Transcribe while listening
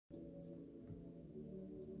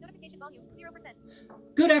volume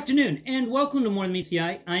 0%. Good afternoon, and welcome to More Than Meets the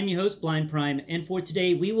Eye. I'm your host, Blind Prime, and for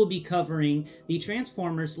today we will be covering the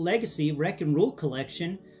Transformers Legacy Wreck and Rule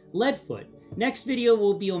Collection, LeadFoot. Next video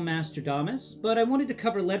will be on Masterdamus, but I wanted to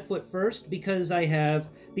cover LeadFoot first because I have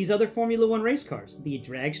these other Formula One race cars, the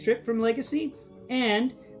drag strip from Legacy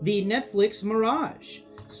and the Netflix Mirage.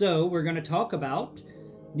 So we're going to talk about,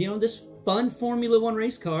 this fun Formula One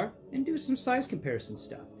race car and do some size comparison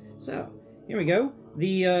stuff. So here we go.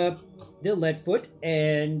 The LeadFoot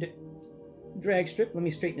and drag strip. Let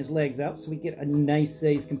me straighten his legs out so we get a nice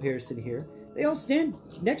size comparison here. They all stand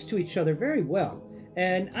next to each other very well,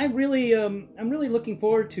 and I'm really looking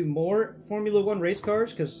forward to more Formula One race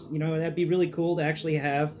cars because that'd be really cool to actually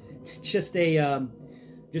have just an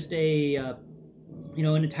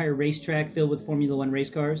entire racetrack filled with Formula One race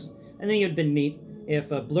cars. I think it'd been neat if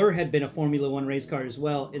Blur had been a Formula One race car as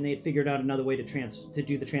well, and they had figured out another way to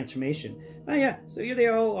do the transformation. Oh yeah, so here they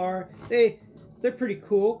all are. They're pretty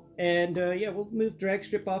cool, and yeah, we'll move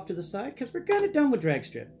Dragstrip off to the side because we're kind of done with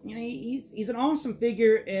Dragstrip. He's an awesome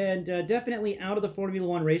figure, and definitely out of the Formula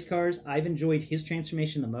One race cars, I've enjoyed his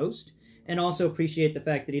transformation the most, and also appreciate the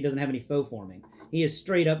fact that he doesn't have any faux forming. He is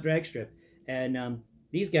straight up Dragstrip, and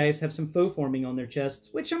these guys have some faux forming on their chests,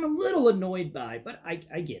 which I'm a little annoyed by, but I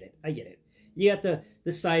get it. I get it. You got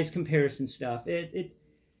the size comparison stuff.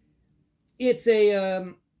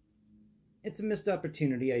 It's a missed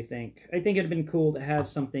opportunity, I think. I think it'd have been cool to have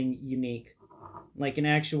something unique, like an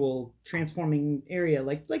actual transforming area,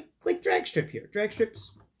 like Dragstrip here.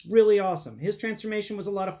 Dragstrip's really awesome. His transformation was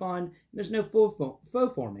a lot of fun. There's no faux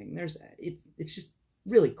forming. It's just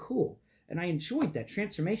really cool, and I enjoyed that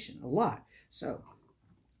transformation a lot. So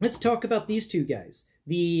let's talk about these two guys.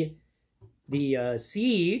 The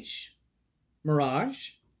Siege Mirage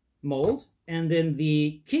mold, and then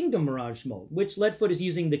the Kingdom Mirage mold, which LeadFoot is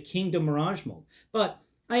using the Kingdom Mirage mold. But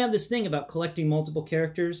I have this thing about collecting multiple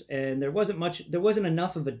characters, and there wasn't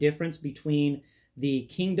enough of a difference between the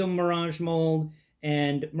Kingdom Mirage mold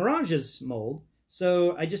and Mirage's mold,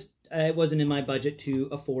 so it wasn't in my budget to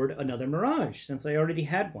afford another Mirage, since I already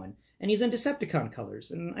had one. And he's in Decepticon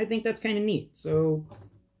colors, and I think that's kind of neat, so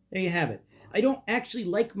there you have it. I don't actually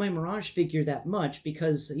like my Mirage figure that much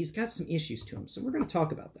because he's got some issues to him, so we're going to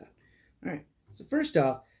talk about that. All right, so first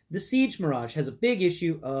off, the Siege Mirage has a big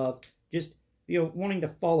issue of just, wanting to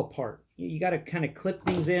fall apart. You got to kind of clip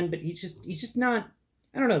things in, but he's just not,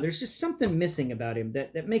 I don't know, there's just something missing about him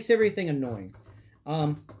that makes everything annoying.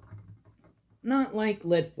 Not like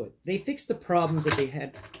LeadFoot. They fixed the problems that they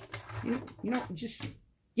had.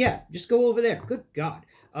 Just go over there. Good God.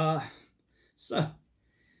 So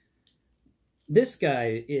this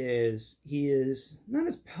guy is not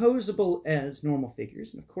as posable as normal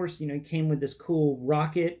figures. And of course, he came with this cool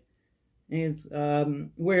rocket. It's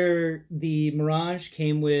where the Mirage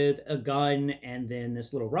came with a gun and then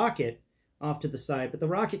this little rocket off to the side, but the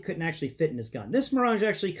rocket couldn't actually fit in his gun. This Mirage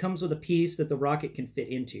actually comes with a piece that the rocket can fit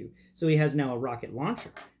into. So he has now a rocket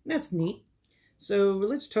launcher. And that's neat. So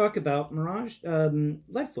let's talk about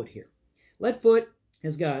LeadFoot here. LeadFoot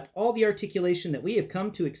has got all the articulation that we have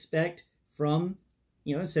come to expect from,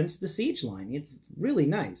 since the Siege line. It's really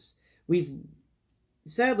nice.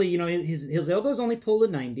 Sadly, his elbows only pull a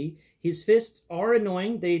 90. His fists are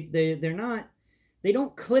annoying. They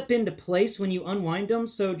don't clip into place when you unwind them,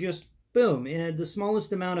 so just boom. The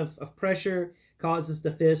smallest amount of pressure causes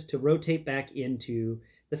the fist to rotate back into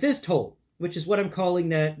the fist hole, which is what I'm calling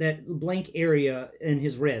that blank area in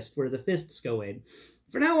his wrist where the fists go in.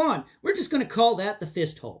 From now on, we're just going to call that the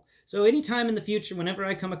fist hole. So anytime in the future, whenever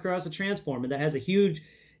I come across a Transformer that has a huge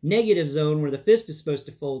negative zone where the fist is supposed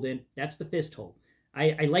to fold in, that's the fist hole.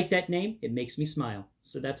 I like that name. It makes me smile.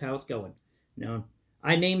 So that's how it's going.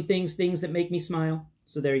 I name things that make me smile.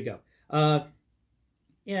 So there you go.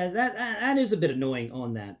 Yeah, that is a bit annoying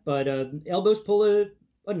on that. But elbows pull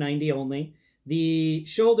a 90 only. The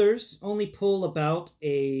shoulders only pull about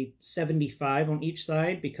a 75 on each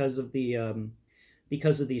side because of these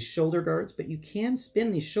shoulder guards, but you can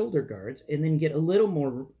spin these shoulder guards and then get a little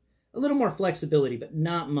more flexibility, but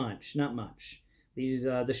not much. These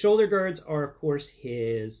the shoulder guards are, of course,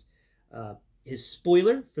 his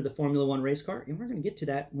spoiler for the Formula One race car, and we're going to get to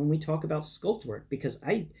that when we talk about sculpt work, because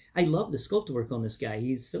I love the sculpt work on this guy.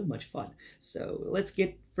 He's so much fun. So let's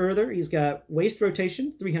get further. He's got waist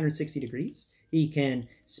rotation 360 degrees. He can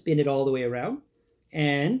spin it all the way around,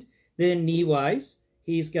 and then knee wise,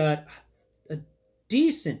 he's got a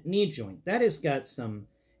decent knee joint. That has got some,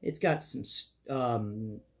 it's got some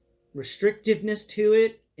restrictiveness to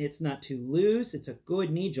it. It's not too loose. It's a good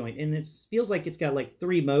knee joint, and it feels like it's got like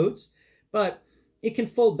 3 modes. But it can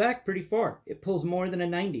fold back pretty far. It pulls more than a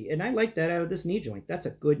 90, and I like that out of this knee joint. That's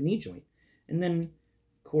a good knee joint. And then,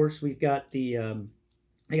 of course, we've got the,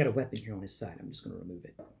 I got a weapon here on his side. I'm just going to remove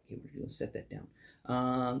it. Okay, we're going to set that down.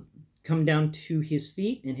 Come down to his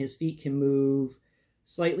feet, and his feet can move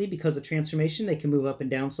slightly because of transformation. They can move up and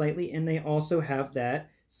down slightly, and they also have that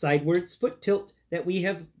sidewards foot tilt that we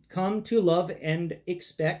have come to love and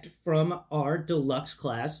expect from our deluxe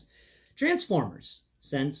class Transformers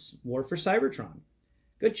since War for Cybertron.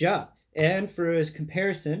 Good job. And for his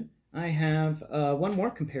comparison, I have one more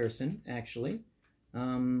comparison, actually.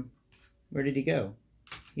 Where did he go?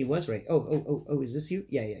 He was right. Oh, is this you?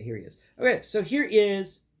 Yeah, here he is. Okay, so here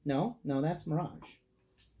is... No, that's Mirage.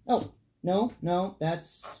 Oh, no,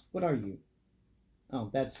 that's... What are you? Oh,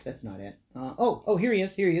 that's not it. Oh, here he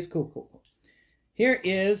is. Cool. Here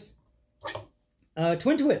is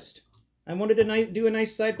Twin Twist. I wanted to do a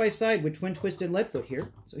nice side-by-side with Twin Twist and LeadFoot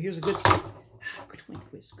here. So here's a good... Twin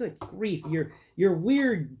Twist, good grief. Your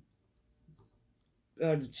weird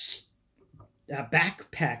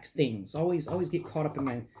backpack things always get caught up in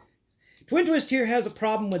my... Twin Twist here has a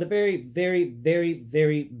problem with a very, very, very,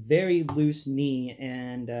 very, very loose knee,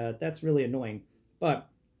 and that's really annoying. But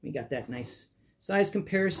we got that nice size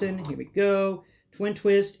comparison. Here we go. Twin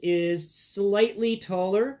Twist is slightly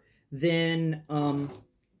taller than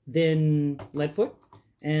LeadFoot,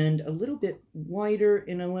 and a little bit wider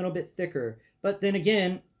and a little bit thicker. But then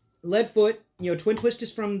again, LeadFoot, Twin Twist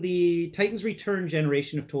is from the Titan's Return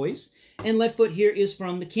generation of toys, and LeadFoot here is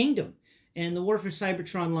from the Kingdom. And the War for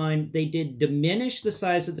Cybertron line, they did diminish the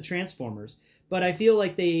size of the Transformers, but I feel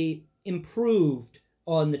like they improved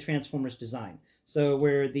on the Transformers design. So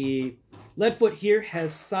where the LeadFoot here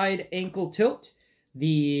has side ankle tilt,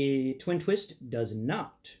 the Twin Twist does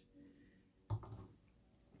not.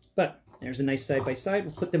 But there's a nice side-by-side.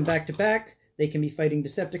 We'll put them back-to-back. They can be fighting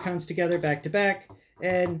Decepticons together, back-to-back.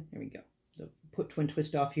 And there we go. So put Twin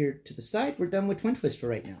Twist off here to the side. We're done with Twin Twist for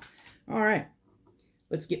right now. All right.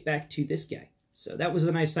 Let's get back to this guy. So that was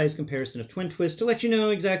a nice size comparison of Twin Twist to let you know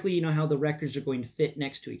exactly, how the Wreckers are going to fit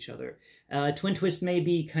next to each other. Twin Twist may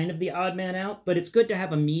be kind of the odd man out, but it's good to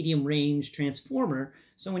have a medium-range Transformer,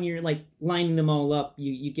 so when you're, lining them all up,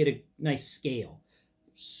 you get a nice scale.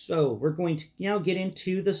 So we're going to now get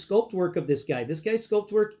into the sculpt work of this guy. This guy's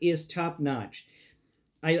sculpt work is top-notch.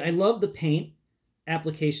 I love the paint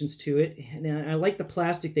applications to it, and I like the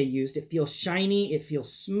plastic they used. It feels shiny, it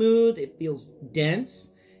feels smooth, it feels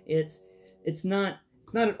dense. It's not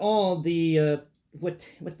at all the what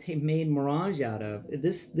they made Mirage out of.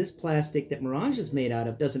 This plastic that Mirage is made out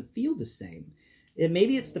of doesn't feel the same.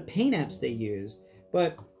 Maybe it's the paint apps they used,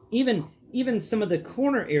 but even some of the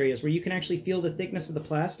corner areas where you can actually feel the thickness of the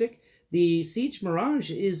plastic, the Siege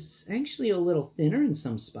Mirage is actually a little thinner in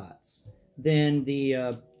some spots than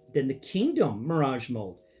the Kingdom Mirage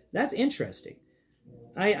mold. That's interesting.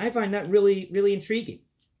 I find that really, really intriguing.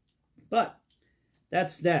 But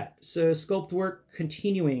that's that. So sculpt work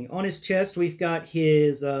continuing. On his chest, we've got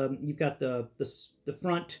his, you've got the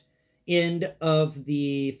front end of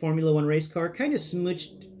the Formula One race car kind of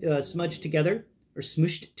smudged together, or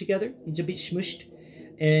smooshed together. It's a bit smooshed.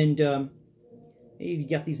 And you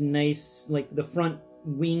got these nice, the front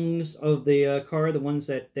wings of the car, the ones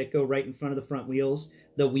that go right in front of the front wheels,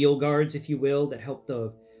 the wheel guards, if you will, that help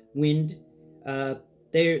the wind.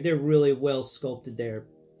 They're really well sculpted there.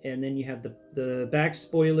 And then you have the back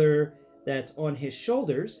spoiler that's on his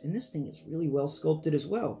shoulders, and this thing is really well sculpted as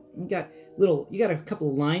well. You got a couple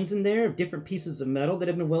of lines in there of different pieces of metal that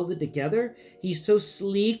have been welded together. He's so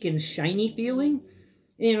sleek and shiny feeling.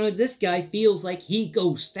 This guy feels like he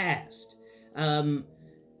goes fast. I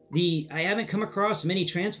haven't come across many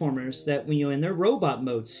Transformers that when in their robot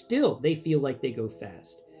mode, still they feel like they go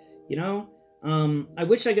fast. I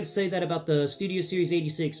wish I could say that about the Studio Series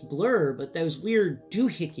 86 Blur, but those weird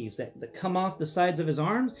doohickeys that come off the sides of his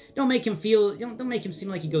arms don't make him seem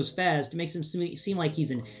like he goes fast. It makes him seem like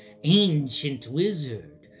he's an ancient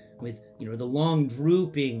wizard with, the long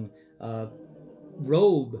drooping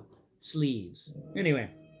robe sleeves. Anyway,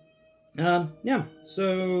 yeah,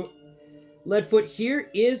 so LeadFoot here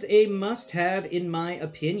is a must-have in my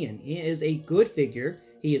opinion. He is a good figure.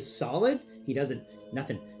 He is solid. He doesn't,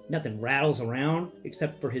 nothing rattles around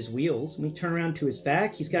except for his wheels. When we turn around to his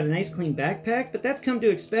back, he's got a nice clean backpack, but that's come to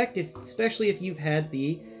expect, especially if you've had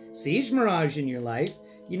the Siege Mirage in your life,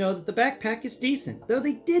 that the backpack is decent, though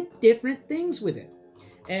they did different things with it.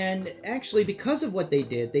 And actually, because of what they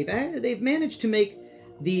did, they've managed to make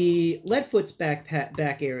the LeadFoot's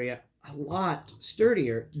back area a lot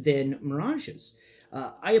sturdier than Mirage's.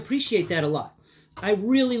 I appreciate that a lot. I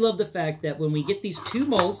really love the fact that when we get these two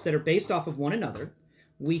molds that are based off of one another,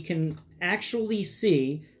 we can actually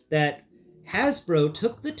see that Hasbro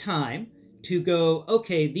took the time to go,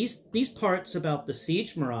 okay, these parts about the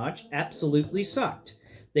Siege Mirage absolutely sucked.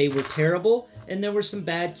 They were terrible, and there were some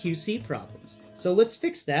bad QC problems. So let's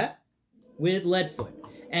fix that with LeadFoot.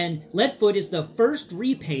 And LeadFoot is the first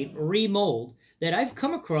repaint, remold that I've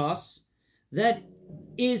come across that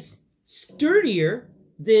is sturdier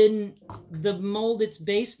than the mold it's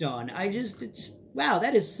based on. I just wow,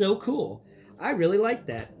 that is so cool. I really like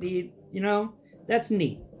that. That's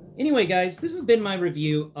neat. Anyway, guys, this has been my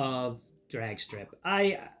review of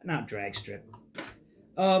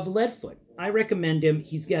of LeadFoot. I recommend him.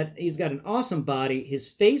 He's got an awesome body. His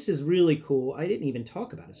face is really cool. I didn't even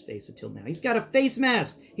talk about his face until now. He's got a face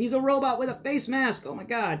mask. He's a robot with a face mask. Oh my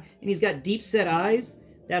god. And he's got deep set eyes.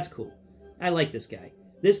 That's cool. I like this guy.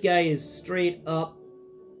 This guy is straight up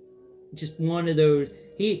just one of those.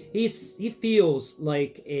 He feels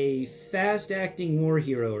like a fast-acting war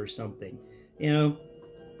hero or something. You know,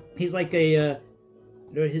 he's like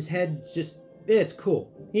his head just, it's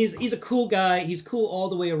cool. He's a cool guy. He's cool all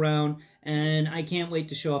the way around, and I can't wait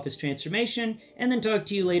to show off his transformation and then talk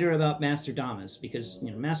to you later about Master Damas, because,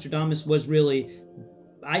 Master Damas was really,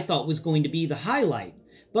 I thought, was going to be the highlight.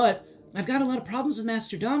 But I've got a lot of problems with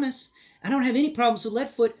Master Damas. I don't have any problems with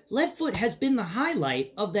LeadFoot. LeadFoot has been the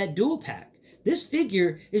highlight of that dual pack. This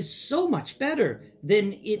figure is so much better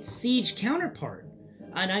than its Siege counterpart.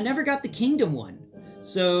 And I never got the Kingdom one.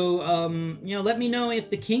 So, let me know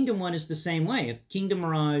if the Kingdom one is the same way, if Kingdom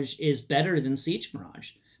Mirage is better than Siege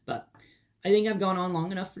Mirage. But I think I've gone on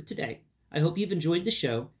long enough for today. I hope you've enjoyed the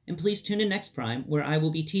show, and please tune in next Prime, where I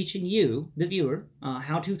will be teaching you, the viewer,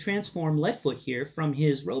 how to transform LeadFoot here from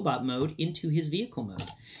his robot mode into his vehicle mode.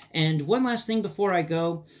 And one last thing before I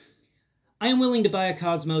go, I am willing to buy a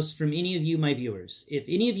Cosmos from any of you, my viewers. If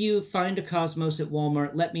any of you find a Cosmos at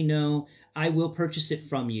Walmart, let me know. I will purchase it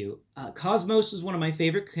from you. Cosmos was one of my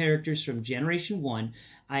favorite characters from Generation 1.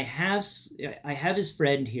 I have his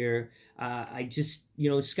friend here. I just,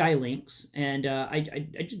 Skylinks, and I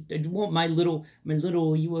want my little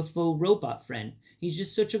UFO robot friend. He's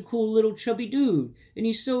just such a cool little chubby dude, and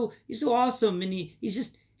he's so awesome, and he's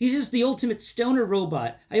just the ultimate stoner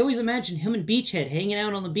robot. I always imagine him and Beachhead hanging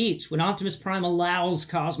out on the beach when Optimus Prime allows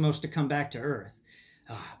Cosmos to come back to Earth.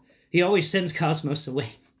 He always sends Cosmos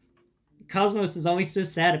away. Cosmos is always so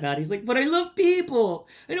sad about it. He's like, but I love people.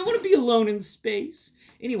 I don't want to be alone in space.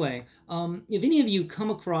 Anyway, if any of you come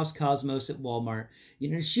across Cosmos at Walmart,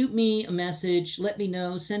 shoot me a message, let me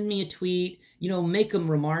know, send me a tweet, make a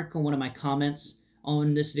remark on one of my comments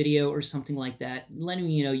on this video or something like that, letting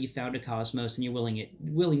me know you found a Cosmos and you're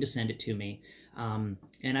willing to send it to me.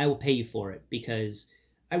 And I will pay you for it, because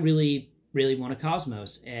I really, really want a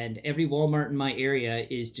Cosmos, and every Walmart in my area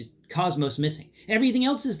is just Cosmos missing. Everything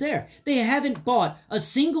else is there. They haven't bought a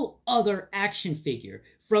single other action figure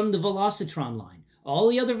from the Velocitron line. All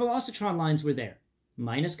the other Velocitron lines were there,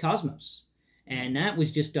 minus Cosmos. And that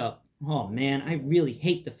was just oh man, I really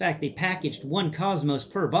hate the fact they packaged one Cosmos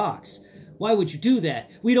per box. Why would you do that?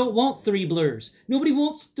 We don't want 3 blurs. Nobody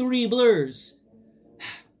wants 3 blurs.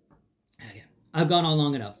 I've gone on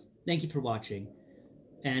long enough. Thank you for watching.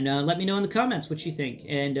 And let me know in the comments what you think,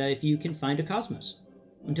 and if you can find a Cosmos.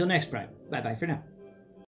 Until next Prime, bye-bye for now.